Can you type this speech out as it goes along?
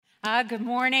Good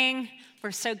morning.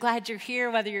 We're so glad you're here,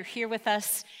 whether you're here with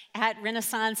us at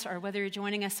Renaissance or whether you're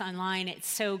joining us online. It's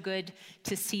so good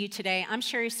to see you today. I'm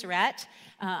Sherry Surratt.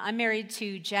 I'm married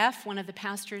to Jeff, one of the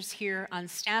pastors here on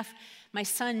staff. My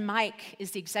son Mike is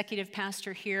the executive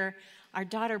pastor here. Our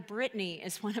daughter Brittany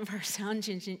is one of our sound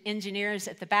engineers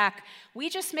at the back. We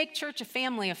just make church a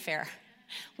family affair.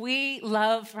 We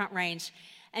love Front Range.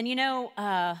 And you know,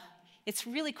 it's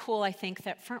really cool, I think,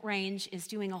 that Front Range is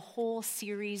doing a whole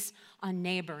series on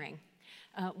neighboring.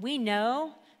 We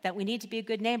know that we need to be a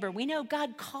good neighbor. We know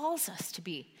God calls us to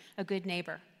be a good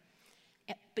neighbor.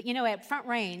 But you know, at Front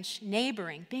Range,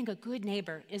 neighboring, being a good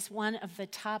neighbor, is one of the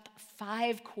top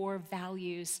 5 core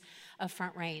values of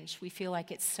Front Range. We feel like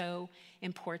it's so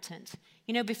important.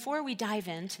 You know, before we dive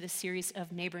into the series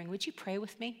of neighboring, would you pray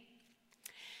with me?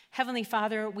 Heavenly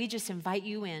Father, we just invite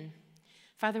you in.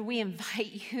 Father, we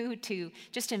invite you to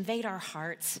just invade our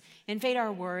hearts, invade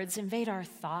our words, invade our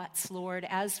thoughts, Lord,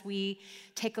 as we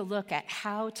take a look at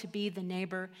how to be the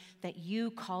neighbor that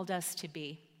you called us to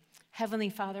be.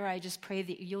 Heavenly Father, I just pray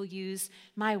that you'll use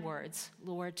my words,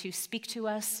 Lord, to speak to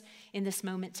us in this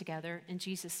moment together. In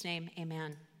Jesus' name,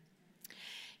 amen.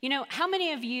 You know, how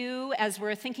many of you, as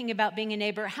we're thinking about being a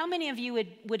neighbor, how many of you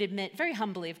would admit, very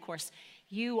humbly, of course,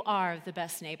 you are the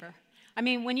best neighbor? I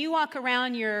mean, when you walk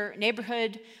around your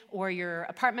neighborhood or your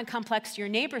apartment complex, your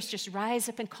neighbors just rise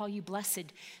up and call you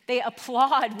blessed. They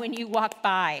applaud when you walk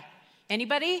by.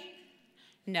 Anybody?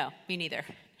 No, me neither.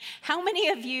 How many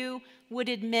of you would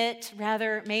admit,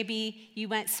 rather, maybe you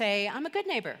might say, I'm a good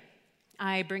neighbor.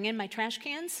 I bring in my trash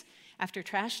cans after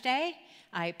trash day.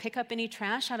 I pick up any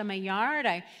trash out of my yard.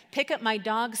 I pick up my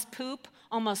dog's poop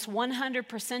almost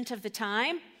 100% of the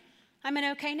time. I'm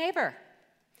an okay neighbor.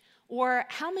 Or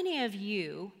how many of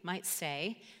you might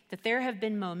say that there have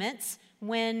been moments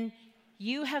when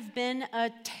you have been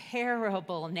a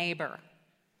terrible neighbor?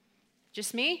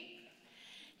 Just me?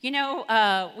 You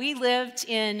know, we lived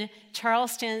in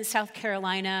Charleston, South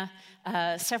Carolina,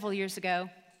 several years ago,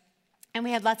 and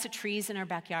we had lots of trees in our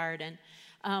backyard.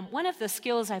 And one of the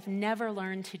skills I've never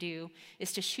learned to do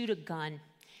is to shoot a gun.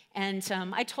 And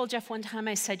I told Jeff one time,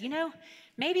 I said, you know,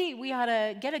 maybe we ought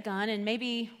to get a gun and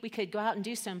maybe we could go out and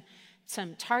do some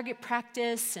target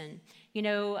practice and, you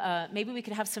know, maybe we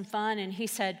could have some fun. And he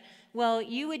said, well,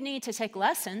 you would need to take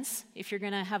lessons if we're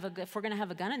going to have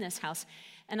a gun in this house.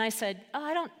 And I said,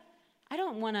 oh, I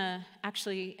don't want to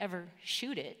actually ever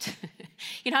shoot it.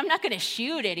 You know, I'm not going to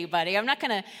shoot anybody.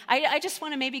 I just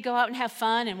want to maybe go out and have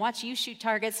fun and watch you shoot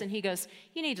targets. And he goes,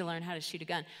 you need to learn how to shoot a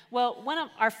gun. Well, one of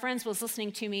our friends was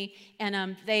listening to me,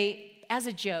 and they, as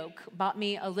a joke, bought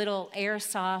me a little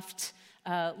airsoft,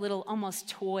 little almost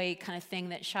toy kind of thing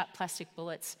that shot plastic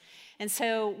bullets. And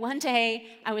so one day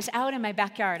I was out in my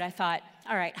backyard. I thought,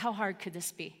 all right, how hard could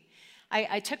this be?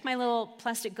 I took my little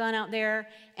plastic gun out there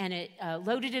and it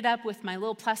loaded it up with my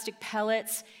little plastic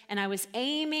pellets, and I was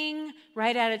aiming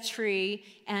right at a tree,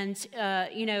 and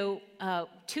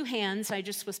two hands, I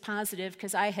just was positive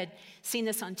because I had seen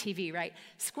this on TV, right?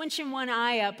 Squinching one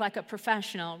eye up like a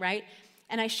professional, right?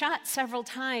 And I shot several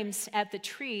times at the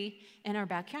tree in our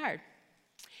backyard.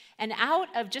 And out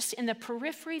of just in the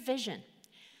periphery vision,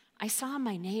 I saw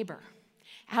my neighbor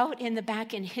out in the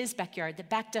back in his backyard that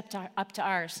backed up to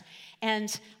ours.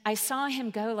 And I saw him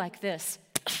go like this.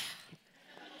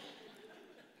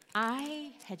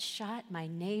 I had shot my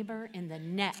neighbor in the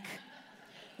neck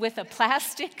with a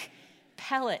plastic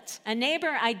pellet. A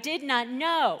neighbor I did not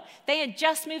know. They had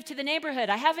just moved to the neighborhood.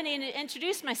 I haven't even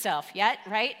introduced myself yet,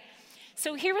 right?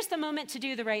 So here was the moment to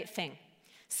do the right thing.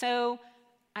 So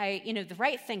the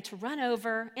right thing to run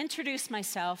over, introduce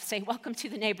myself, say, welcome to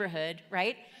the neighborhood,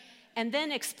 right? And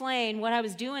then explain what I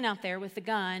was doing out there with the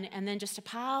gun, and then just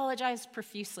apologize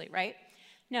profusely, right?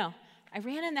 No, I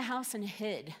ran in the house and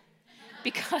hid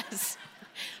because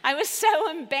I was so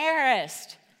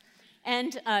embarrassed.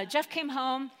 And Jeff came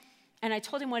home, and I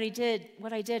told him what I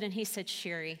did, and he said,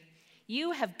 Sherry,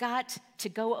 you have got to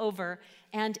go over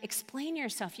and explain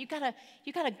yourself. You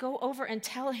gotta go over and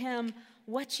tell him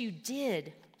what you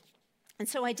did. And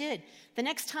so I did. The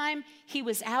next time he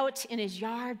was out in his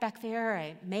yard back there,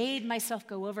 I made myself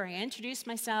go over. I introduced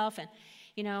myself, and,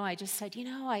 I just said,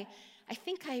 I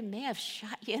think I may have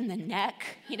shot you in the neck,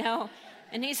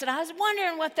 And he said, I was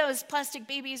wondering what those plastic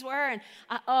BBs were, and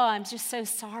I'm just so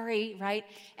sorry, right?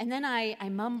 And then I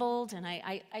mumbled, and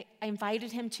I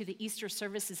invited him to the Easter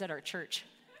services at our church.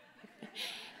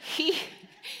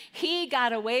 He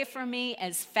got away from me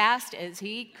as fast as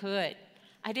he could.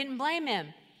 I didn't blame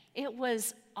him. It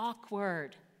was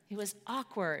awkward.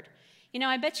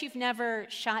 I bet you've never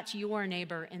shot your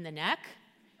neighbor in the neck,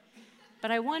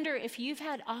 but I wonder if you've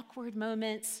had awkward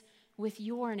moments with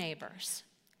your neighbors.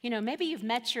 Maybe you've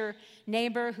met your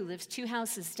neighbor who lives 2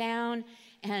 houses down,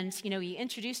 and, you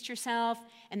introduced yourself,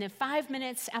 and then 5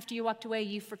 minutes after you walked away,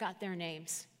 you forgot their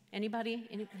names. Anybody?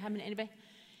 Anybody?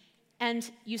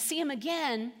 And you see them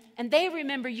again, and they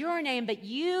remember your name, but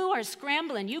you are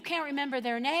scrambling. You can't remember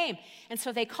their name. And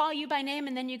so they call you by name,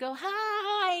 and then you go,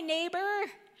 "Hi,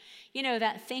 neighbor."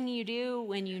 That thing you do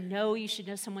when you know you should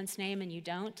know someone's name and you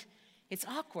don't. It's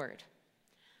awkward.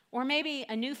 Or maybe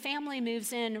a new family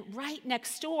moves in right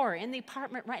next door, in the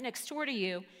apartment right next door to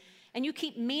you, and you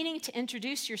keep meaning to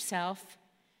introduce yourself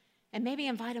and maybe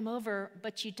invite them over,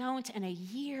 but you don't, and a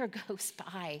year goes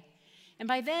by. And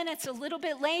by then, it's a little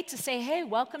bit late to say, "Hey,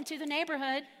 welcome to the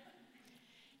neighborhood."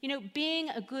 Being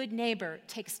a good neighbor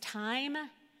takes time,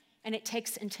 and it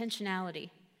takes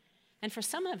intentionality. And for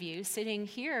some of you sitting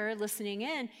here listening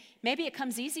in, maybe it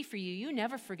comes easy for you. You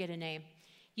never forget a name.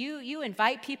 You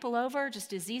invite people over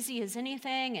just as easy as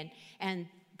anything, and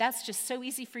that's just so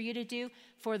easy for you to do.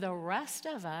 For the rest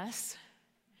of us,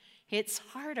 it's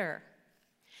harder.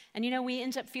 And we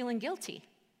end up feeling guilty,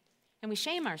 and we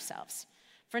shame ourselves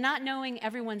for not knowing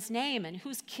everyone's name and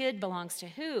whose kid belongs to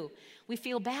who. We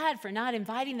feel bad for not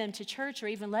inviting them to church or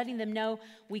even letting them know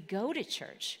we go to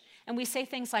church. And we say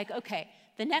things like, "Okay,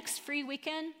 the next free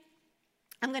weekend,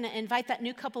 I'm going to invite that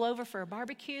new couple over for a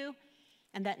barbecue,"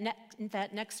 and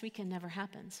that next weekend never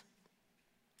happens.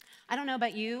 I don't know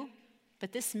about you,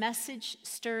 but this message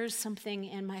stirs something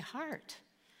in my heart.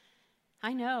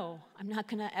 I know I'm not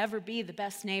going to ever be the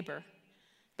best neighbor,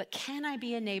 but can I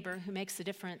be a neighbor who makes a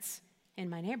difference in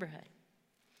my neighborhood?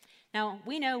 Now,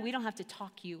 we know we don't have to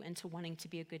talk you into wanting to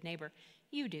be a good neighbor.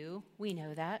 You do. We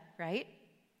know that, right?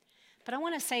 But I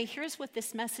want to say, here's what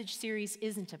this message series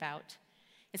isn't about.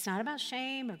 It's not about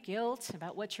shame or guilt,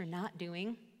 about what you're not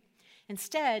doing.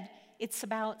 Instead, it's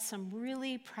about some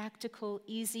really practical,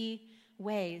 easy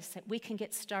ways that we can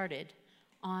get started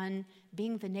on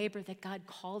being the neighbor that God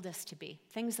called us to be,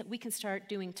 things that we can start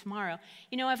doing tomorrow.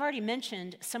 I've already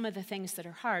mentioned some of the things that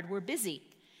are hard. We're busy.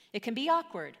 It can be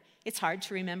awkward. It's hard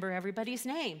to remember everybody's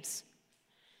names.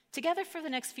 Together for the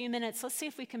next few minutes, let's see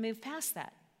if we can move past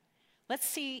that. Let's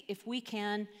see if we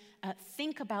can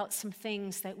think about some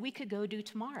things that we could go do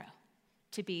tomorrow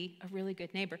to be a really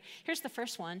good neighbor. Here's the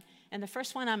first one. And the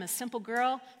first one, I'm a simple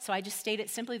girl, so I just state it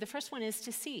simply. The first one is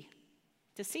to see.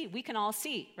 To see. We can all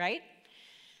see, right?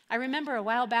 I remember a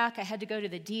while back I had to go to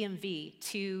the DMV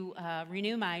to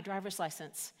renew my driver's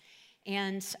license.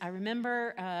 And I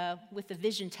remember with the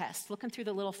vision test, looking through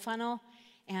the little funnel,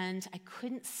 and I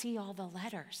couldn't see all the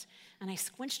letters. And I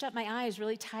squinched up my eyes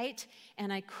really tight,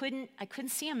 and I couldn't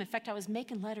see them. In fact, I was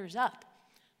making letters up.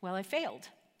 Well, I failed.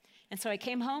 And so I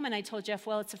came home and I told Jeff,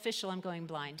 "Well, it's official, I'm going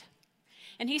blind."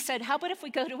 And he said, "How about if we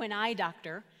go to an eye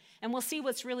doctor and we'll see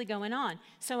what's really going on?"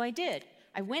 So I did.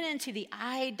 I went into the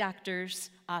eye doctor's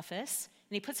office,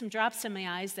 and he put some drops in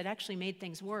my eyes that actually made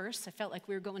things worse. I felt like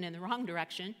we were going in the wrong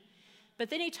direction. But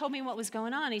then he told me what was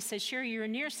going on. He said, "Sure, you're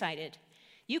nearsighted.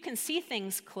 You can see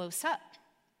things close up.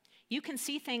 You can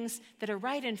see things that are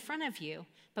right in front of you.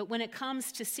 But when it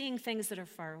comes to seeing things that are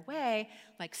far away,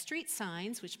 like street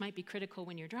signs, which might be critical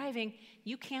when you're driving,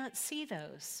 you can't see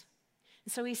those."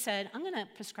 And so he said, "I'm going to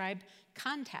prescribe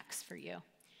contacts for you."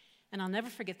 And I'll never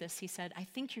forget this. He said, "I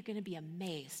think you're going to be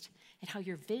amazed at how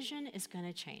your vision is going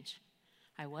to change."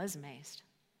 I was amazed.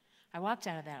 I walked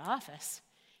out of that office,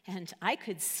 and I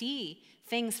could see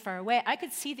things far away. I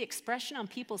could see the expression on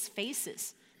people's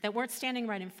faces that weren't standing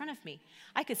right in front of me.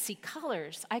 I could see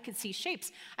colors. I could see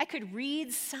shapes. I could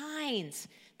read signs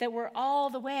that were all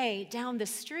the way down the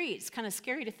street. It's kind of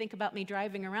scary to think about me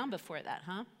driving around before that,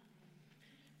 huh?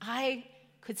 I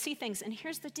could see things. And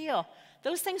here's the deal.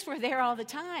 Those things were there all the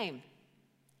time.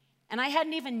 And I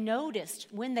hadn't even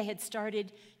noticed when they had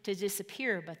started to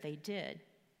disappear, but they did.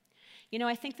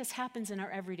 I think this happens in our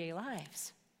everyday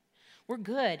lives. We're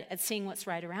good at seeing what's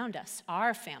right around us,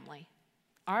 our family,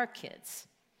 our kids,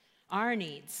 our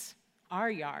needs, our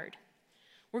yard.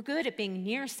 We're good at being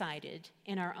nearsighted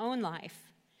in our own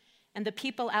life. And the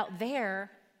people out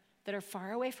there that are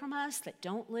far away from us, that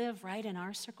don't live right in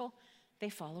our circle, they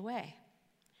fall away.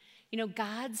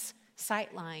 God's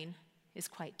sight line is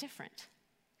quite different.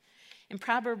 In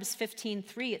Proverbs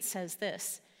 15:3, it says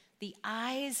this, "The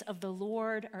eyes of the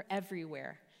Lord are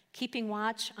everywhere, keeping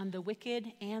watch on the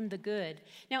wicked and the good."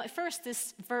 Now, at first,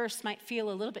 this verse might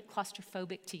feel a little bit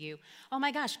claustrophobic to you. Oh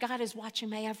my gosh, God is watching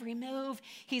my every move.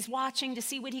 He's watching to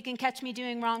see what he can catch me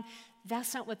doing wrong.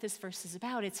 That's not what this verse is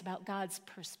about. It's about God's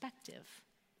perspective.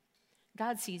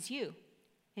 God sees you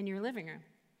in your living room.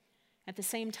 At the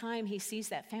same time, he sees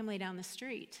that family down the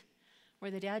street where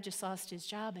the dad just lost his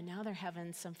job and now they're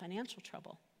having some financial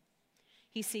trouble.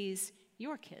 He sees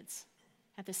your kids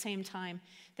at the same time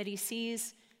that he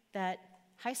sees that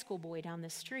high school boy down the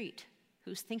street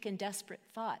who's thinking desperate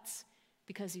thoughts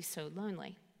because he's so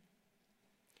lonely.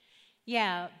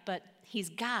 Yeah, but he's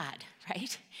God,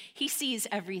 right? He sees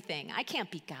everything. I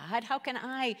can't be God. How can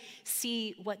I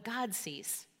see what God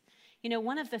sees? You know,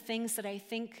 one of the things that I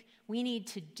think we need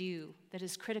to do that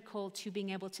is critical to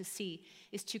being able to see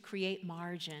is to create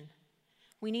margin.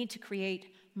 We need to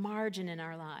create margin in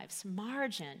our lives.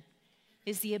 Margin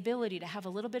is the ability to have a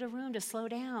little bit of room to slow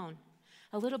down,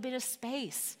 a little bit of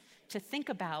space to think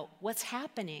about what's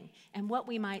happening and what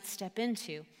we might step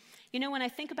into. You know, when I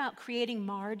think about creating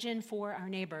margin for our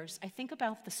neighbors, I think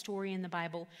about the story in the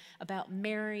Bible about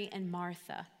Mary and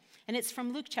Martha. And it's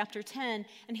from Luke chapter 10,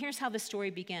 and here's how the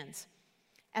story begins.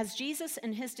 As Jesus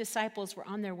and his disciples were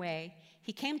on their way,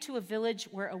 he came to a village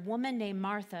where a woman named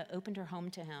Martha opened her home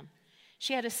to him.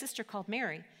 She had a sister called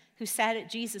Mary, who sat at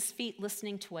Jesus' feet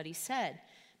listening to what he said.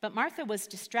 But Martha was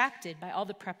distracted by all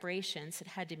the preparations that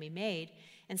had to be made.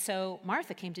 And so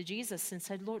Martha came to Jesus and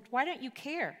said, Lord, why don't you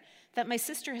care that my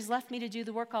sister has left me to do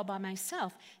the work all by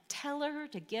myself? Tell her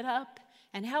to get up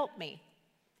and help me.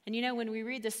 And you know, when we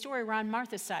read the story, we're on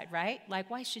Martha's side, right? Like,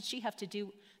 why should she have to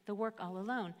do the work all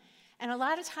alone? And a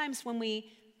lot of times when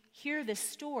we hear this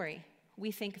story, we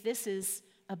think this is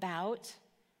about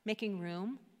making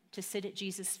room to sit at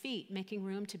Jesus' feet, making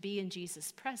room to be in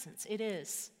Jesus' presence. It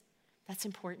is. That's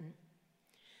important.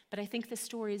 But I think the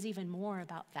story is even more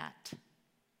about that.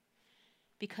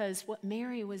 Because what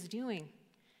Mary was doing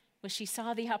was she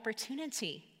saw the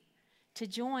opportunity to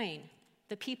join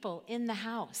the people in the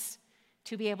house,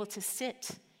 to be able to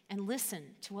sit and listen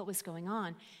to what was going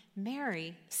on.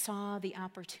 Mary saw the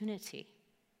opportunity.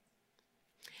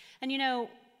 And you know,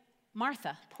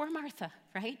 Martha, poor Martha,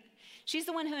 right? She's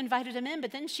the one who invited him in,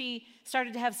 but then she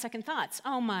started to have second thoughts.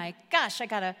 Oh my gosh, I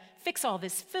gotta fix all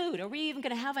this food. Are we even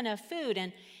gonna have enough food?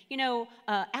 And you know,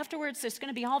 afterwards there's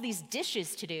gonna be all these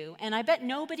dishes to do. And I bet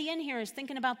nobody in here is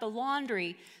thinking about the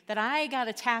laundry that I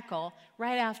gotta tackle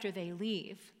right after they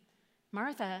leave.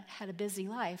 Martha had a busy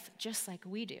life just like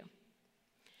we do.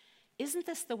 Isn't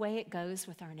this the way it goes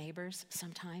with our neighbors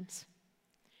sometimes?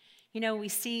 You know, we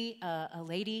see a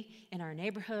lady in our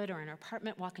neighborhood or in our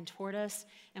apartment walking toward us,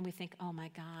 and we think, oh my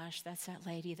gosh, that's that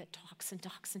lady that talks and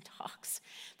talks and talks.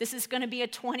 This is going to be a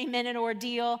 20-minute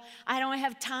ordeal. I don't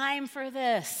have time for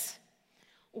this.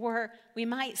 Or we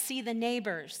might see the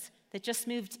neighbors that just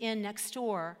moved in next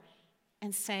door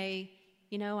and say,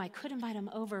 you know, I could invite them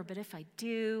over, but if I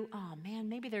do, oh man,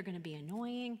 maybe they're going to be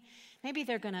annoying. Maybe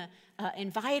they're going to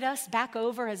invite us back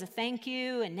over as a thank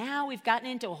you, and now we've gotten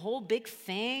into a whole big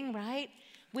thing, right?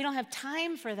 We don't have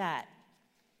time for that.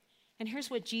 And here's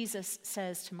what Jesus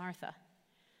says to Martha.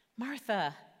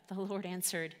 Martha, the Lord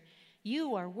answered,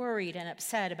 you are worried and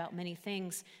upset about many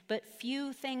things, but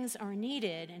few things are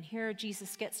needed. And here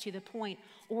Jesus gets to the point,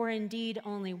 or indeed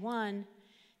only one.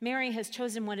 Mary has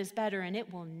chosen what is better, and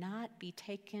it will not be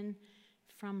taken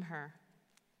from her.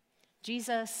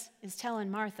 Jesus is telling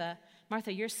Martha,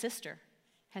 Martha, your sister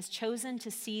has chosen to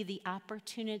see the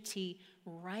opportunity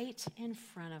right in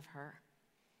front of her.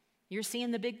 You're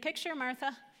seeing the big picture,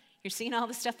 Martha. You're seeing all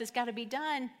the stuff that's got to be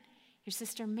done. Your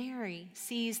sister Mary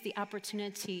sees the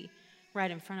opportunity right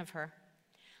in front of her.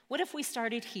 What if we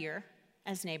started here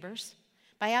as neighbors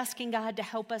by asking God to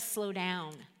help us slow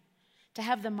down, to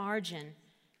have the margin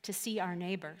to see our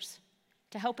neighbors,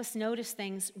 to help us notice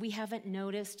things we haven't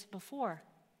noticed before?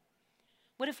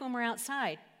 What if when we're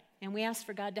outside and we ask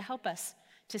for God to help us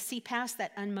to see past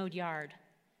that unmowed yard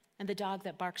and the dog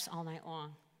that barks all night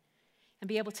long and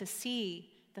be able to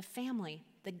see the family,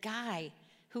 the guy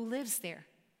who lives there,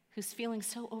 who's feeling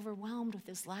so overwhelmed with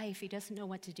his life, he doesn't know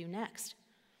what to do next?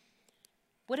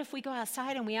 What if we go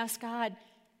outside and we ask God,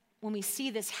 when we see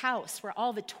this house where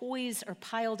all the toys are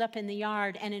piled up in the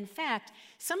yard, and in fact,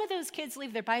 some of those kids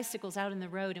leave their bicycles out in the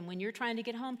road, and when you're trying to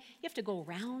get home, you have to go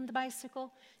around the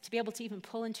bicycle to be able to even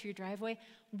pull into your driveway.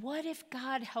 What if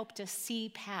God helped us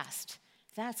see past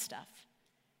that stuff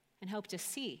and helped us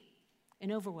see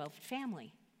an overwhelmed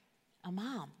family, a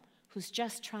mom who's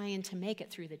just trying to make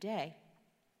it through the day?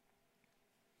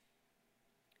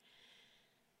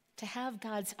 To have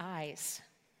God's eyes,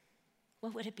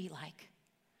 what would it be like?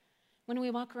 When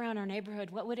we walk around our neighborhood,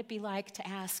 what would it be like to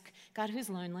ask, God, who's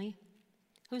lonely?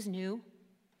 Who's new?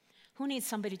 Who needs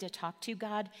somebody to talk to?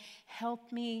 God,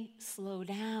 help me slow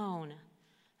down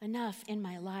enough in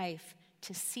my life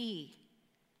to see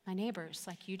my neighbors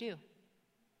like you do.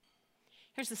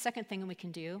 Here's the second thing we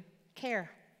can do,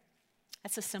 care.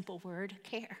 That's a simple word,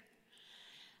 care.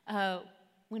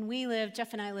 When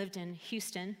Jeff and I lived in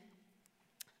Houston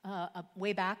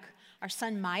way back, our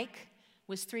son Mike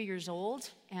was 3 years old,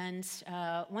 and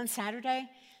one Saturday,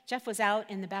 Jeff was out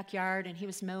in the backyard, and he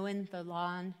was mowing the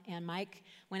lawn, and Mike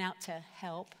went out to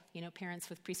help. You know, parents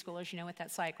with preschoolers, you know what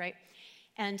that's like, right?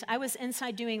 And I was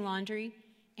inside doing laundry,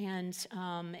 and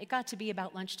it got to be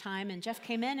about lunchtime, and Jeff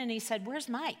came in, and he said, "Where's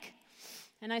Mike?"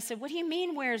 And I said, "What do you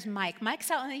mean, where's Mike?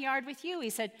 Mike's out in the yard with you." He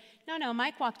said, No,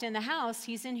 Mike walked in the house.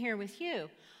 He's in here with you."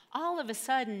 All of a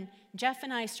sudden, Jeff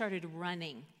and I started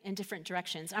running in different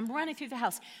directions. I'm running through the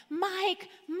house. Mike,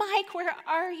 where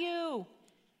are you?"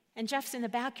 And Jeff's in the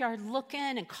backyard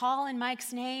looking and calling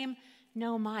Mike's name.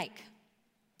 No Mike.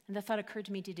 And the thought occurred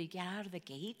to me, did he get out of the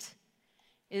gate?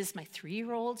 Is my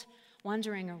 3-year-old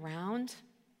wandering around?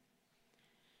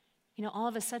 You know, all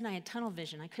of a sudden I had tunnel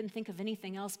vision. I couldn't think of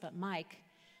anything else but Mike.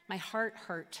 My heart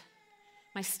hurt.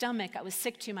 My stomach, I was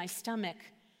sick to my stomach.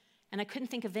 And I couldn't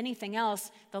think of anything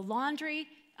else. The laundry,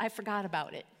 I forgot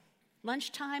about it.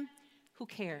 Lunchtime, who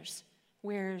cares?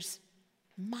 Where's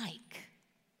Mike?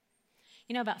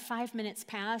 You know, about 5 minutes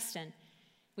passed, and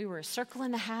we were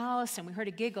circling the house, and we heard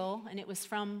a giggle, and it was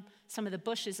from some of the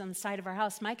bushes on the side of our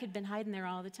house. Mike had been hiding there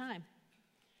all the time.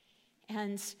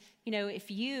 And, you know,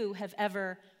 if you have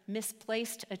ever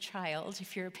misplaced a child,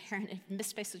 if you're a parent and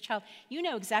misplaced a child, you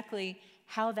know exactly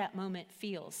how that moment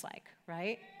feels like,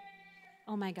 right?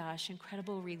 Oh my gosh,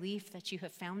 incredible relief that you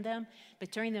have found them.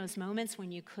 But during those moments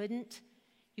when you couldn't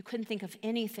think of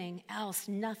anything else,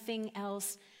 nothing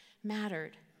else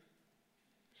mattered.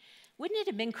 Wouldn't it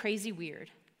have been crazy weird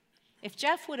if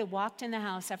Jeff would have walked in the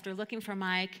house after looking for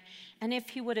Mike, and if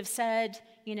he would have said,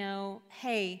 you know,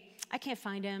 "Hey, I can't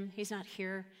find him, he's not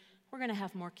here, we're gonna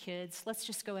have more kids, let's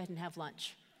just go ahead and have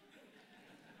lunch."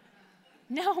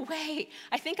 No way.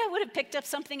 I think I would have picked up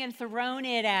something and thrown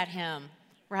it at him,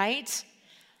 right?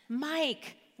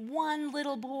 Mike, one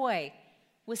little boy,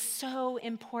 was so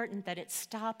important that it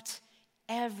stopped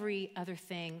every other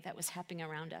thing that was happening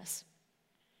around us.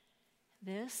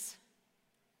 This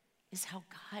is how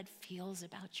God feels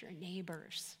about your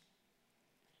neighbors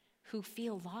who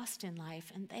feel lost in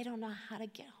life and they don't know how to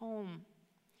get home.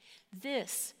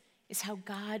 This is how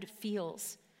God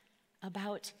feels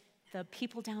about the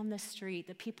people down the street,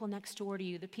 the people next door to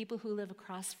you, the people who live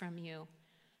across from you,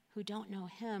 who don't know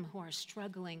Him, who are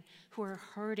struggling, who are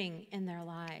hurting in their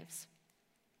lives.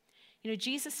 You know,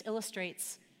 Jesus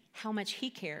illustrates how much He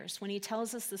cares when He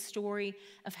tells us the story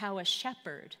of how a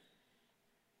shepherd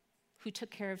who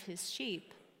took care of his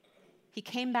sheep, he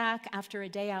came back after a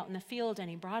day out in the field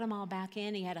and he brought them all back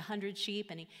in. He had 100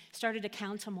 sheep and he started to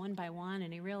count them one by one,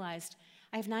 and he realized,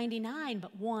 I have 99,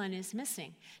 but one is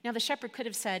missing. Now the shepherd could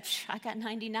have said, I got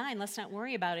 99, let's not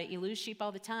worry about it. You lose sheep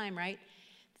all the time, right?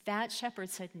 That shepherd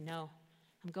said, no,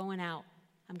 I'm going out.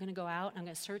 I'm going to go out, and I'm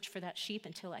going to search for that sheep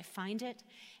until I find it.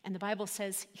 And the Bible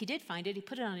says he did find it. He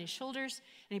put it on his shoulders,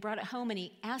 and he brought it home, and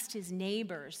he asked his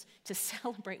neighbors to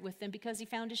celebrate with them because he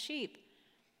found his sheep.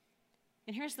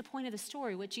 And here's the point of the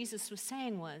story. What Jesus was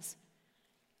saying was,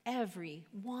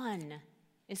 everyone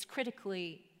is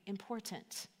critically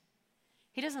important.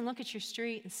 He doesn't look at your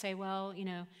street and say, well, you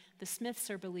know, the Smiths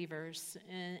are believers,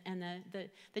 and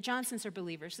the Johnsons are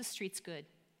believers. This street's good.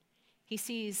 He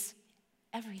sees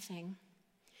everything.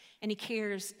 And he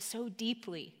cares so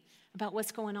deeply about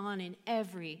what's going on in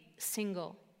every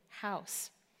single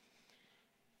house.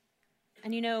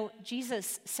 And you know,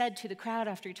 Jesus said to the crowd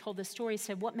after he told this story, he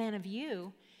said, what man of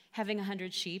you, having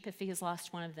 100 sheep, if he has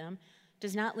lost one of them,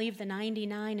 does not leave the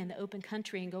 99 in the open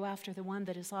country and go after the one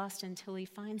that is lost until he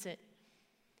finds it?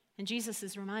 And Jesus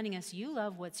is reminding us, you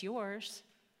love what's yours.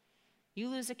 You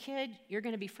lose a kid, you're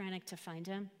going to be frantic to find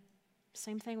him.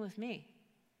 Same thing with me.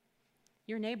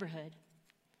 Your neighborhood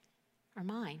are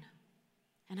mine,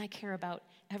 and I care about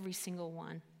every single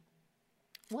one.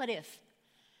 What if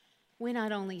we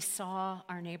not only saw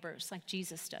our neighbors like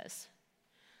Jesus does?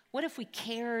 What if we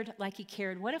cared like he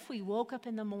cared? What if we woke up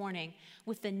in the morning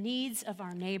with the needs of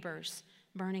our neighbors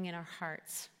burning in our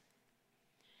hearts?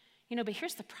 You know, but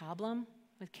here's the problem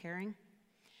with caring.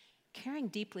 Caring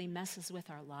deeply messes with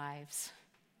our lives.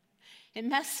 It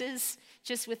messes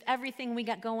just with everything we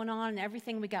got going on and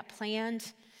everything we got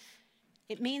planned.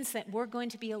 It means that we're going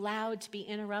to be allowed to be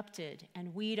interrupted,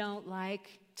 and we don't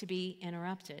like to be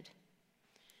interrupted.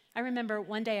 I remember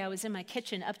one day I was in my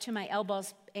kitchen up to my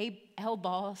elbows, I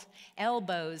was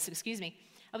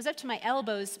up to my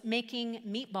elbows making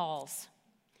meatballs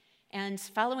and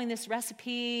following this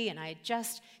recipe, and I had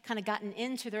just kind of gotten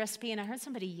into the recipe, and I heard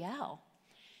somebody yell.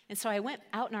 And so I went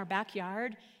out in our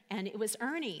backyard, and it was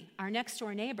Ernie, our next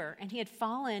door neighbor, and he had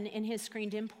fallen in his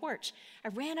screened-in porch. I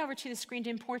ran over to the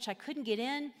screened-in porch. I couldn't get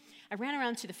in. I ran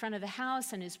around to the front of the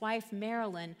house, and his wife,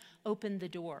 Marilyn, opened the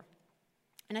door.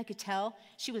 And I could tell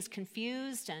she was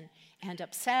confused and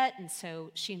upset, and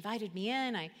so she invited me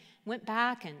in. I went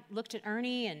back and looked at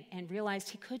Ernie and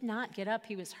realized he could not get up.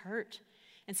 He was hurt.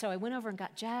 And so I went over and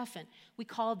got Jeff, and we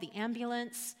called the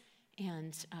ambulance,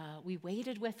 and we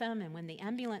waited with them. And when the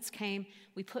ambulance came,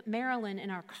 we put Marilyn in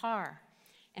our car,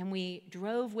 and we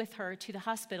drove with her to the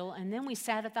hospital, and then we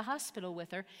sat at the hospital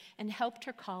with her and helped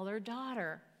her call her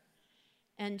daughter.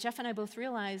 And Jeff and I both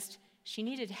realized she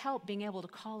needed help being able to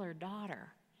call her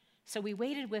daughter. So we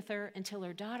waited with her until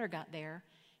her daughter got there,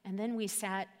 and then we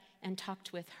sat and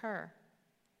talked with her.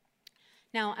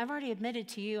 Now, I've already admitted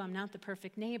to you I'm not the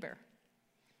perfect neighbor.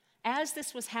 As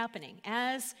this was happening,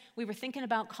 as we were thinking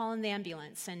about calling the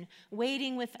ambulance and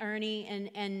waiting with Ernie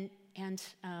and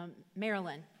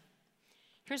Marilyn,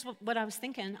 here's what I was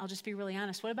thinking. I'll just be really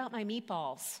honest. What about my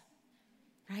meatballs,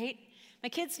 right? My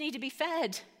kids need to be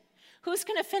fed. Who's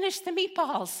going to finish the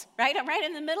meatballs, right? I'm right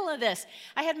in the middle of this.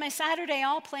 I had my Saturday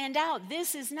all planned out.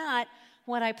 This is not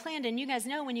what I planned. And you guys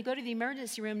know when you go to the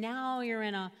emergency room, now you're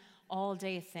in an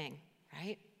all-day thing,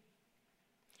 right?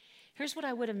 Here's what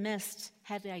I would have missed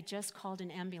had I just called an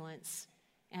ambulance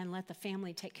and let the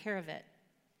family take care of it.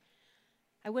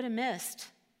 I would have missed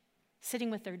sitting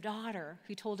with their daughter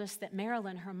who told us that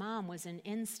Marilyn, her mom, was in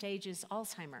end stages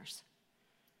Alzheimer's.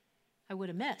 I would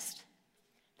have missed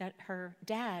that her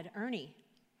dad, Ernie,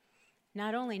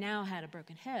 not only now had a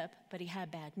broken hip, but he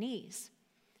had bad knees,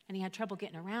 and he had trouble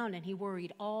getting around, and he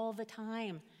worried all the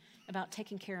time about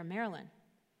taking care of Marilyn.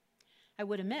 I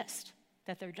would have missed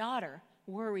that their daughter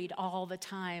worried all the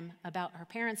time about her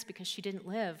parents because she didn't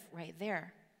live right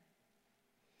there.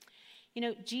 You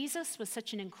know, Jesus was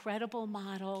such an incredible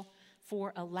model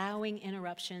for allowing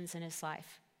interruptions in his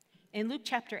life. In Luke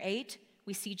chapter 8,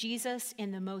 we see Jesus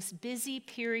in the most busy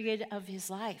period of his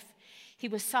life. He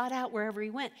was sought out wherever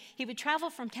he went. He would travel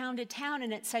from town to town,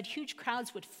 and it said huge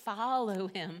crowds would follow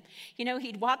him. You know,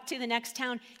 he'd walk to the next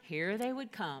town. Here they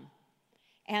would come.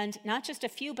 And not just a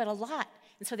few, but a lot.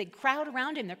 And so they'd crowd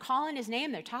around him. They're calling his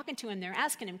name. They're talking to him. They're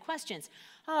asking him questions.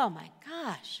 Oh, my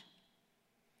gosh.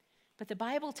 But the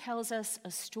Bible tells us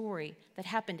a story that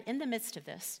happened in the midst of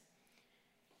this.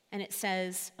 And it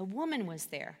says a woman was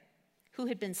there who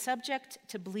had been subject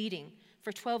to bleeding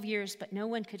for 12 years, but no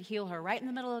one could heal her. Right in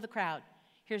the middle of the crowd,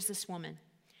 here's this woman.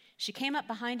 She came up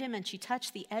behind him and she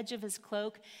touched the edge of his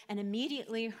cloak, and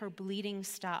immediately her bleeding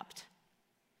stopped.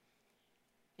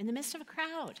 In the midst of a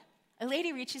crowd, a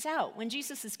lady reaches out when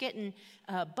Jesus is getting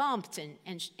bumped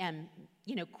and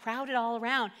crowded all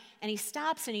around, and he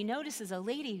stops and he notices a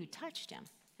lady who touched him,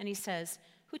 and he says,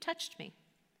 "Who touched me?"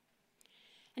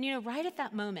 And you know, right at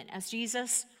that moment, as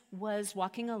Jesus was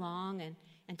walking along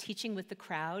and teaching with the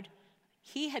crowd,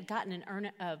 he had gotten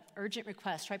an urgent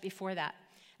request right before that.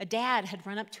 A dad had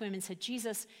run up to him and said,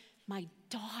 "Jesus, my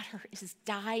daughter is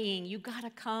dying. You got to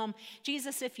come.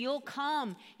 Jesus, if you'll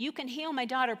come, you can heal my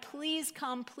daughter. Please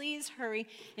come. Please hurry."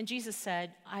 And Jesus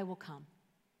said, "I will come."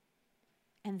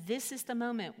 And this is the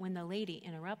moment when the lady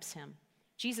interrupts him.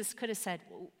 Jesus could have said,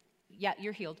 "Yeah,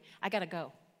 you're healed. I got to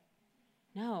go."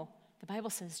 No, the Bible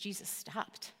says Jesus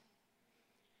stopped.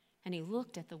 And he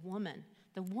looked at the woman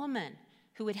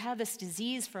who had had this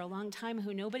disease for a long time,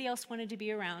 who nobody else wanted to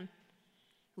be around,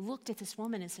 looked at this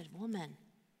woman and said, "Woman,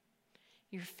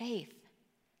 your faith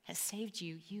has saved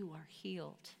you. You are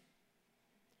healed."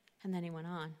 And then he went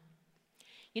on.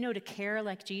 You know, to care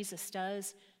like Jesus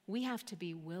does, we have to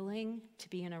be willing to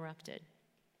be interrupted.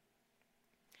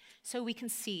 So we can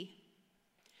see,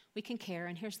 we can care,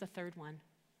 and here's the third one.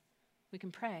 We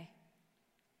can pray.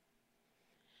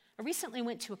 I recently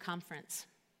went to a conference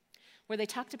where they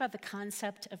talked about the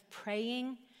concept of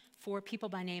praying for people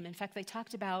by name. In fact, they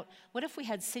talked about, what if we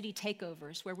had city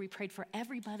takeovers where we prayed for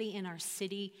everybody in our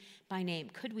city by name?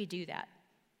 Could we do that?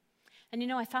 And you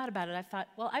know, I thought about it. I thought,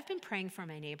 well, I've been praying for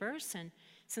my neighbors, and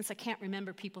since I can't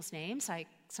remember people's names, I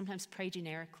sometimes pray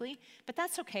generically, but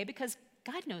that's okay because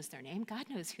God knows their name. God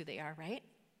knows who they are, right?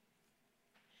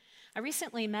 I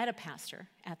recently met a pastor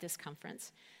at this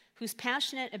conference who's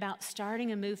passionate about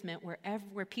starting a movement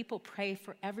where people pray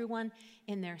for everyone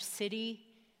in their city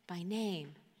by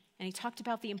name. And he talked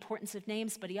about the importance of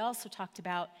names, but he also talked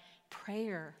about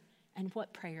prayer and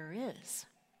what prayer is.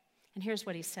 And here's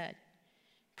what he said.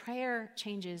 Prayer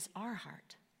changes our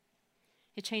heart.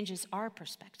 It changes our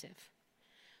perspective.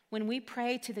 When we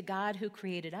pray to the God who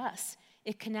created us,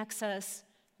 it connects us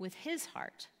with his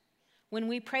heart. When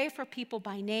we pray for people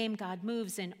by name, God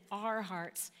moves in our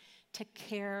hearts to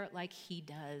care like he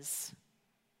does.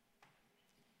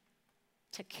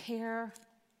 To care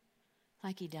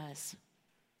like he does.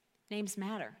 Names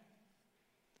matter.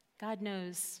 God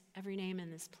knows every name in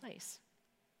this place.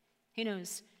 He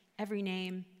knows every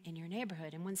name in your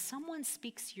neighborhood. And when someone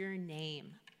speaks your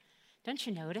name, don't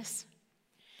you notice?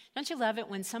 Don't you love it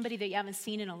when somebody that you haven't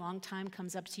seen in a long time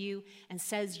comes up to you and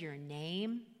says your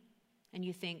name, and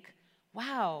you think,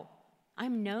 wow,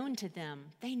 I'm known to them.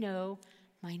 They know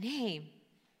my name.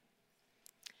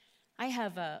 I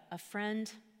have a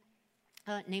friend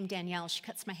named Danielle. She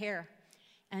cuts my hair,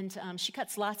 and she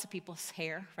cuts lots of people's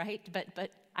hair, right?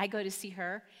 But I go to see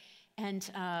her, and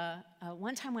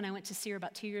one time when I went to see her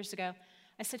about 2 years ago,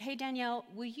 I said, hey, Danielle,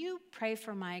 will you pray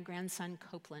for my grandson,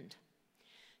 Copeland?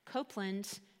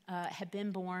 Copeland had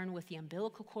been born with the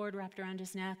umbilical cord wrapped around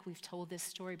his neck. We've told this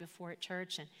story before at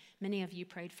church, and many of you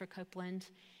prayed for Copeland.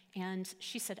 And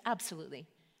she said, absolutely,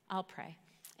 I'll pray.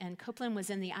 And Copeland was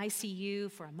in the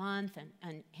ICU for a month,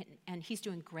 and he's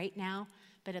doing great now.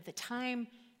 But at the time,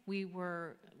 we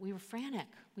were frantic.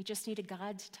 We just needed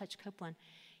God to touch Copeland.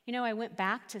 You know, I went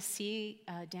back to see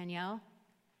Danielle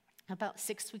about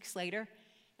 6 weeks later,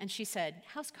 and she said,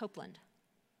 how's Copeland?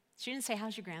 She didn't say,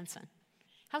 how's your grandson?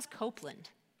 How's Copeland?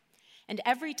 And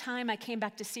every time I came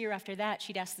back to see her after that,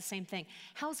 she'd ask the same thing.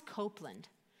 How's Copeland?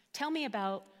 Tell me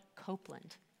about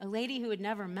Copeland. A lady who had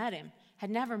never met him, had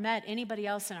never met anybody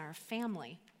else in our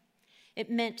family.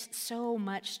 It meant so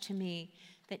much to me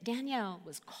that Danielle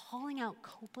was calling out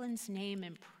Copeland's name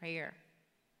in prayer.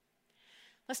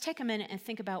 Let's take a minute and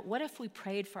think about, what if we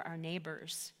prayed for our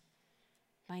neighbors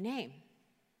by name?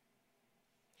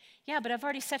 Yeah, but I've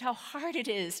already said how hard it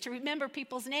is to remember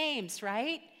people's names,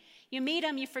 right? You meet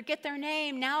them, you forget their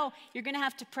name. Now you're going to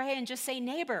have to pray and just say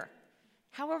neighbor.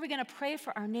 How are we going to pray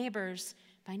for our neighbors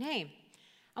by name?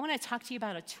 I want to talk to you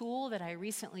about a tool that I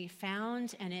recently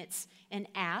found, and it's an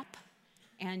app,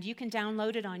 and you can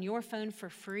download it on your phone for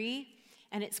free,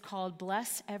 and it's called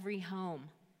Bless Every Home.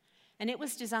 And it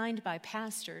was designed by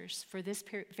pastors for this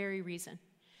very reason,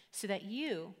 so that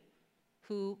you,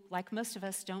 who, like most of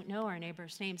us, don't know our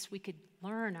neighbors' names, we could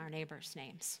learn our neighbors'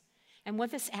 names. And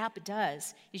what this app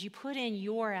does is you put in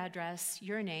your address,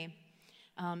 your name.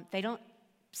 They don't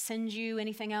send you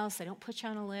anything else. They don't put you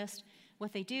on a list.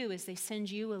 What they do is they send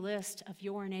you a list of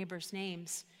your neighbors'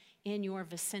 names in your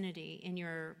vicinity, in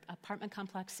your apartment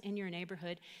complex, in your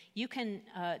neighborhood. You can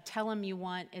tell them you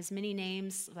want as many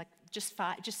names, like just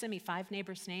send me 5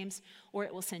 neighbors' names, or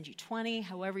it will send you 20,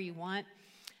 however you want.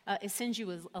 It sends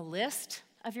you a list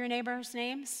of your neighbors'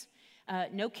 names,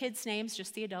 no kids' names,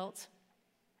 just the adults.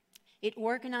 It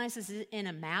organizes it in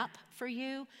a map for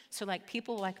you, so like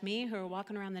people like me who are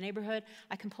walking around the neighborhood,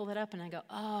 I can pull it up and I go,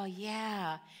 oh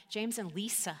yeah, James and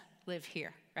Lisa live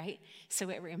here, right? So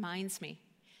it reminds me.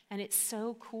 And it's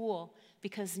so cool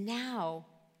because now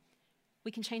we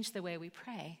can change the way we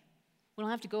pray. We don't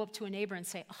have to go up to a neighbor and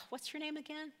say, oh, what's your name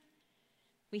again?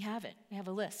 We have it. We have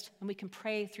a list, and we can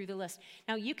pray through the list.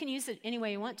 Now, you can use it any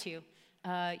way you want to.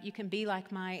 You can be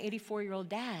like my 84-year-old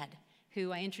dad,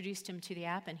 who I introduced him to the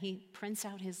app, and he prints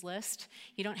out his list.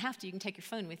 You don't have to. You can take your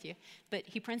phone with you. But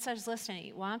he prints out his list, and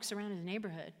he walks around his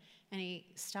neighborhood, and he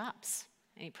stops,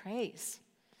 and he prays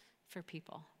for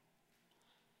people.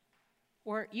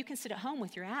 Or you can sit at home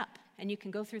with your app, and you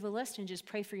can go through the list and just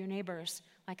pray for your neighbors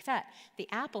like that. The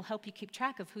app will help you keep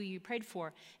track of who you prayed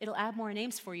for. It'll add more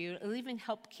names for you. It'll even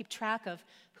help keep track of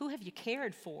who have you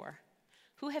cared for,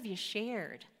 who have you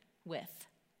shared with.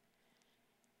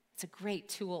 It's a great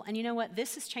tool. And you know what?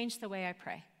 This has changed the way I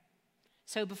pray.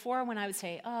 So before, when I would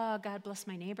say, oh, God bless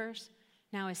my neighbors,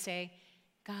 now I say,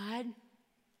 God,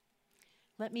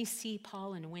 let me see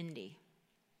Paul and Wendy.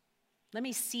 Let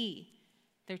me see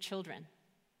their children.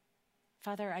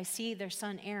 Father, I see their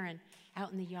son Aaron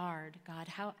out in the yard. God,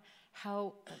 how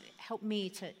help me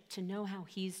to know how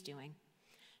he's doing.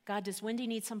 God, does Wendy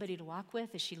need somebody to walk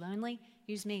with? Is she lonely?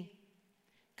 Use me.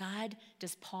 God,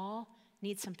 does Paul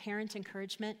need some parent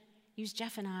encouragement? Use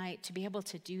Jeff and I to be able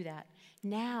to do that.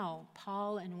 Now,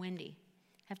 Paul and Wendy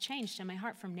have changed in my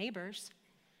heart from neighbors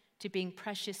to being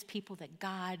precious people that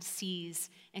God sees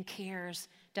and cares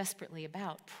desperately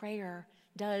about. Prayer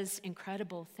does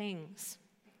incredible things.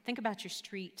 Think about your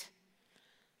street.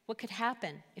 What could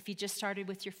happen if you just started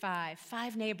with your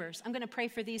 5 neighbors? I'm going to pray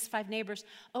for these 5 neighbors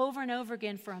over and over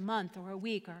again for a month or a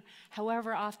week or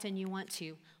however often you want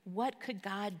to. What could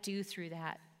God do through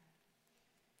that?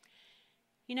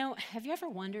 You know, have you ever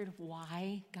wondered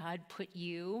why God put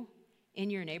you in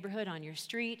your neighborhood, on your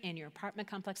street, in your apartment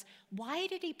complex? Why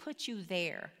did he put you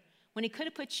there when he could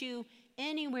have put you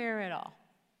anywhere at all?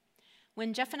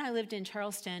 When Jeff and I lived in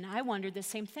Charleston, I wondered the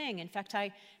same thing. In fact,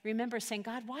 I remember saying,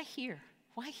 God, why here?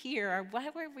 Why here? Or why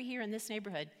were we here in this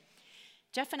neighborhood?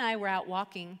 Jeff and I were out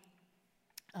walking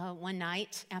one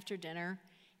night after dinner,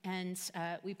 and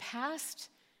we passed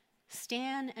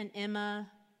Stan and Emma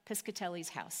Piscatelli's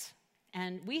house.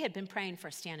 And we had been praying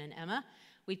for Stan and Emma.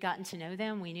 We'd gotten to know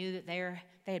them. We knew that they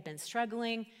had been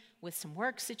struggling with some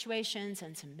work situations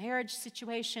and some marriage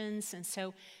situations. And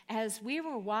so as we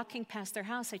were walking past their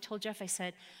house, I told Jeff, I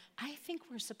said, I think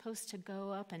we're supposed to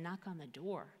go up and knock on the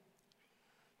door.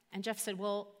 And Jeff said,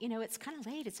 well, it's kind of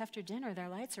late. It's after dinner. Their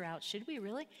lights are out. Should we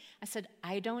really? I said,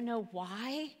 I don't know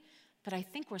why, but I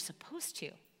think we're supposed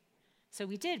to. So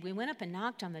we did. We went up and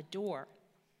knocked on the door.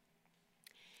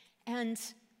 And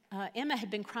Emma had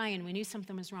been crying. We knew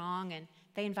something was wrong, and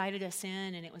they invited us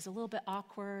in, and it was a little bit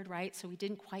awkward, right? So we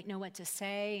didn't quite know what to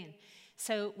say. And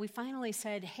so we finally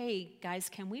said, hey, guys,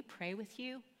 can we pray with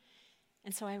you?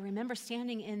 And so I remember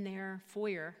standing in their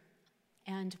foyer,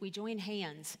 and we joined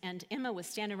hands. And Emma was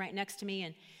standing right next to me,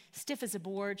 and stiff as a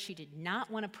board. She did not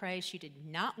want to pray. She did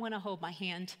not want to hold my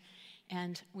hand.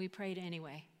 And we prayed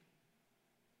anyway.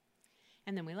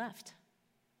 And then we left.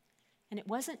 And it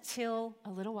wasn't till a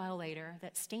little while later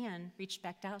that Stan reached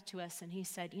back out to us and he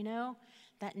said,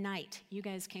 that night you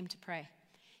guys came to pray.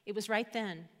 It was right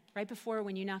then, right before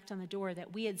when you knocked on the door,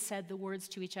 that we had said the words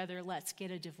to each other, let's get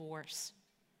a divorce.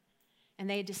 And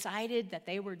they had decided that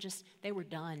they were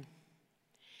done.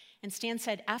 And Stan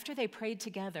said after they prayed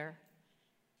together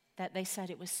that they said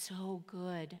it was so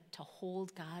good to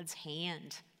hold God's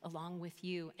hand along with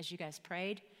you as you guys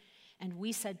prayed. And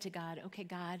we said to God, okay,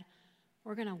 God,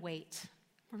 we're going to wait.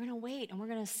 We're going to wait, and we're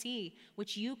going to see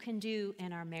what you can do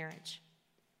in our marriage.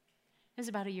 It was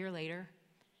about a year later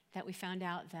that we found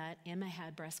out that Emma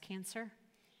had breast cancer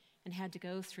and had to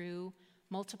go through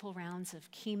multiple rounds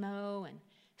of chemo, and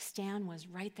Stan was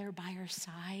right there by her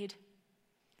side.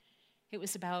 It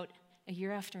was about a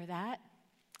year after that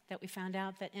we found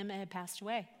out that Emma had passed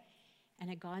away and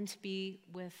had gone to be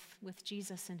with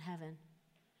Jesus in heaven.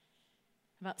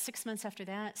 About 6 months after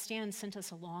that, Stan sent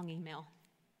us a long email,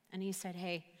 and he said,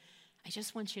 hey, I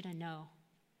just want you to know,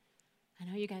 I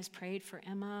know you guys prayed for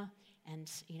Emma, and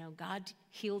God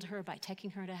healed her by taking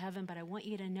her to heaven, but I want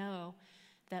you to know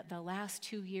that the last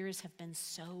 2 years have been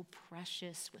so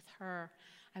precious with her.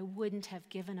 I wouldn't have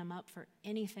given them up for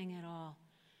anything at all.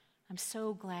 I'm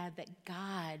so glad that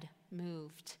God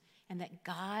moved and that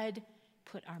God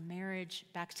put our marriage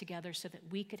back together so that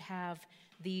we could have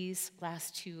these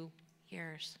last 2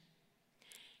 years.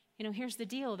 Here's the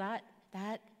deal.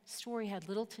 That story had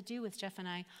little to do with Jeff and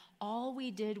I. All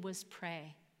we did was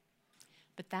pray.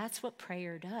 But that's what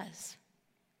prayer does.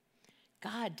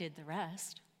 God did the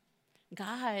rest.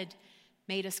 God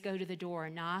made us go to the door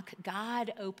and knock.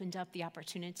 God opened up the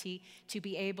opportunity to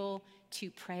be able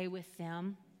to pray with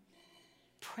them.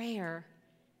 Prayer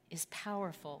is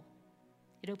powerful.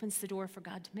 It opens the door for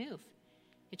God to move.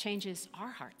 It changes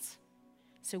our hearts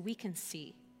so we can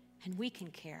see and we can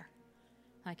care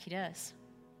like he does.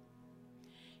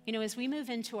 As we move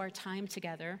into our time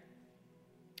together,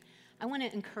 I want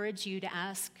to encourage you to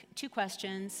ask 2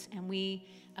 questions, and we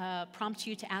prompt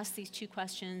you to ask these 2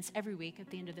 questions every week at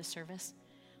the end of the service.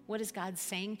 What is God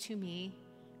saying to me,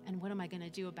 and what am I going to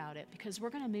do about it? Because we're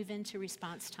going to move into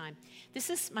response time. This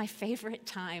is my favorite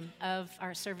time of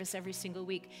our service every single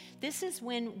week. This is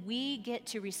when we get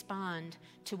to respond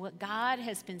to what God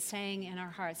has been saying in our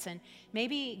hearts, and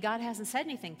maybe God hasn't said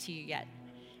anything to you yet.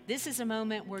 This is a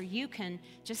moment where you can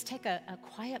just take a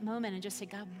quiet moment and just say,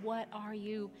 God, what are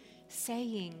you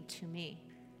saying to me?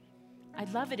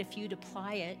 I'd love it if you'd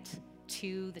apply it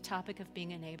to the topic of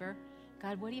being a neighbor.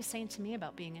 God, what are you saying to me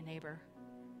about being a neighbor?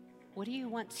 What do you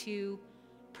want to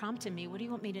prompt in me? What do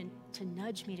you want me to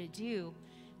nudge me to do?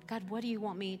 God, what do you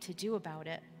want me to do about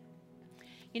it?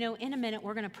 In a minute,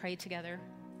 we're going to pray together.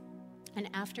 And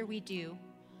after we do,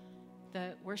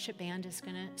 the worship band is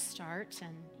going to start,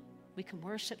 and we can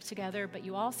worship together, but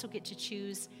you also get to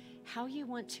choose how you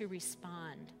want to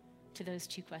respond to those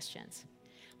 2 questions.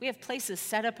 We have places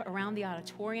set up around the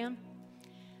auditorium.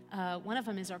 One of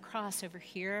them is our cross over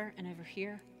here and over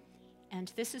here.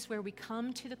 And this is where we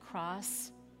come to the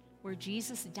cross, where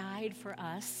Jesus died for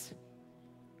us,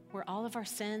 where all of our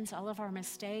sins, all of our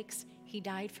mistakes, he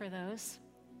died for those.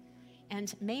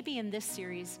 And maybe in this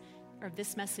series or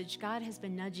this message, God has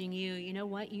been nudging you. You know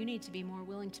what? You need to be more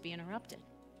willing to be interrupted.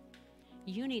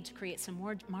 You need to create some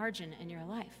more margin in your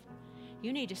life.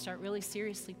 You need to start really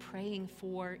seriously praying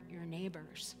for your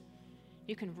neighbors.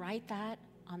 You can write that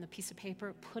on the piece of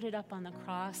paper, put it up on the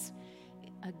cross,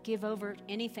 give over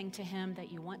anything to him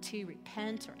that you want to,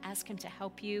 repent or ask him to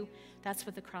help you. That's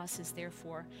what the cross is there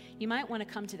for. You might want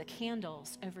to come to the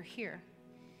candles over here,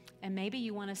 and maybe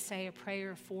you want to say a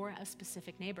prayer for a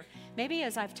specific neighbor. Maybe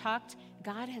as I've talked,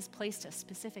 God has placed a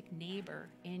specific neighbor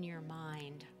in your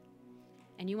mind,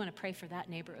 and you want to pray for that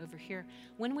neighbor over here,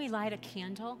 when we light a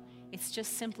candle, it's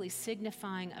just simply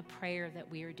signifying a prayer that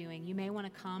we are doing. You may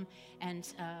want to come and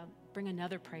bring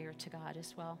another prayer to God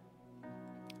as well.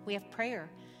 We have prayer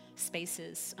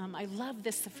spaces. I love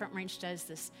this, the Front Range does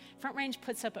this. Front Range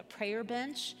puts up a prayer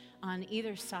bench on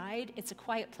either side. It's a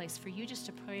quiet place for you just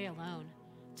to pray alone,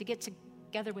 to get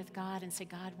together with God and say,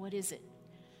 God, what is it?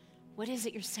 What is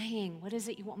it you're saying? What is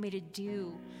it you want me to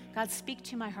do? God, speak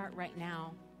to my heart right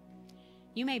now.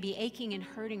 You may be aching and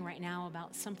hurting right now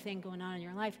about something going on in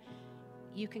your life.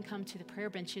 You can come to the prayer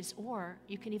benches, or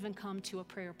you can even come to a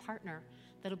prayer partner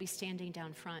that'll be standing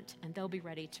down front, and they'll be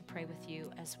ready to pray with you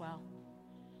as well.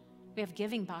 We have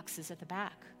giving boxes at the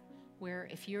back, where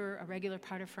if you're a regular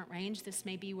part of Front Range, this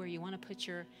may be where you want to put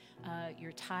your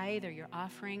tithe or your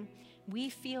offering. We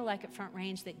feel like at Front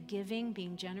Range that giving,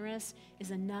 being generous,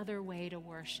 is another way to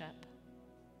worship.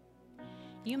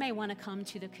 You may want to come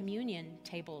to the communion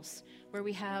tables, where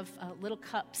we have little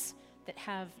cups that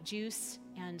have juice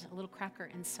and a little cracker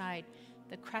inside.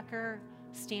 The cracker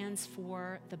stands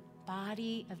for the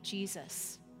body of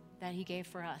Jesus that he gave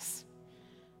for us.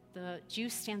 The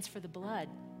juice stands for the blood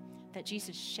that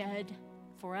Jesus shed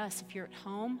for us. If you're at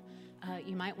home,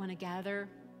 you might want to gather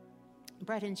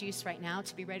bread and juice right now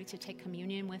to be ready to take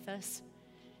communion with us.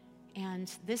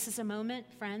 And this is a moment,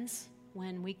 friends,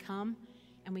 when we come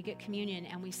and we get communion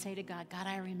and we say to God, God,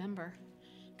 I remember.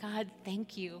 God,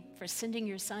 thank you for sending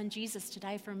your son, Jesus, to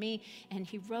die for me. And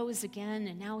he rose again,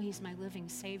 and now he's my living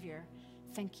Savior.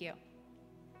 Thank you.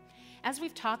 As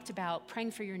we've talked about praying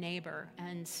for your neighbor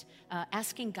and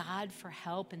asking God for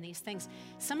help in these things,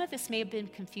 some of this may have been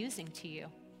confusing to you,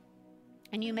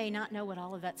 and you may not know what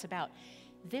all of that's about.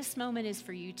 This moment is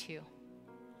for you too.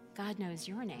 God knows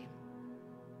your name.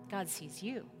 God sees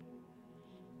you.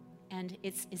 And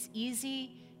it's as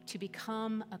easy to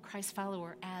become a Christ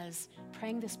follower as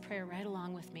praying this prayer right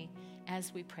along with me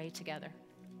as we pray together.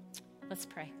 Let's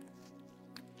pray.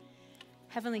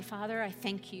 Heavenly Father, I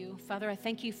thank you. Father, I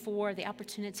thank you for the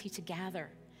opportunity to gather.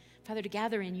 Father, to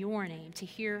gather in your name, to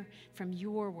hear from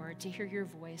your word, to hear your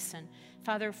voice. And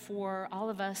Father, for all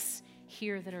of us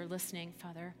here that are listening,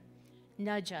 Father,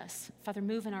 nudge us. Father,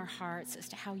 move in our hearts as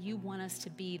to how you want us to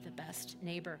be the best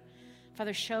neighbor.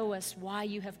 Father, show us why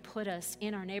you have put us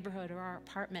in our neighborhood or our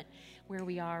apartment where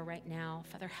we are right now.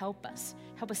 Father, help us.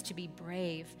 Help us to be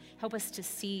brave. Help us to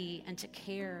see and to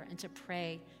care and to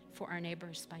pray for our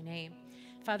neighbors by name.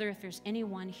 Father, if there's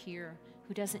anyone here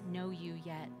who doesn't know you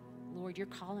yet, Lord, you're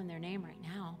calling their name right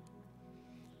now.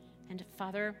 And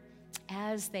Father,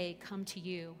 as they come to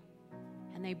you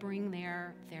and they bring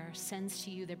their sins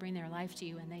to you, they bring their life to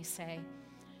you, and they say,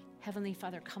 Heavenly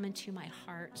Father, come into my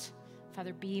heart.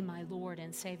 Father, be my Lord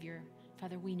and Savior.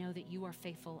 Father, we know that you are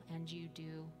faithful, and you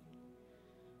do.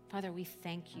 Father, we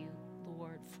thank you,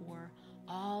 Lord, for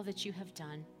all that you have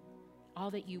done, all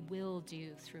that you will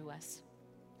do through us.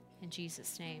 In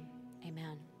Jesus' name,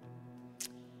 amen.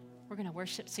 We're going to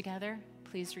worship together.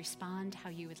 Please respond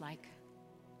how you would like.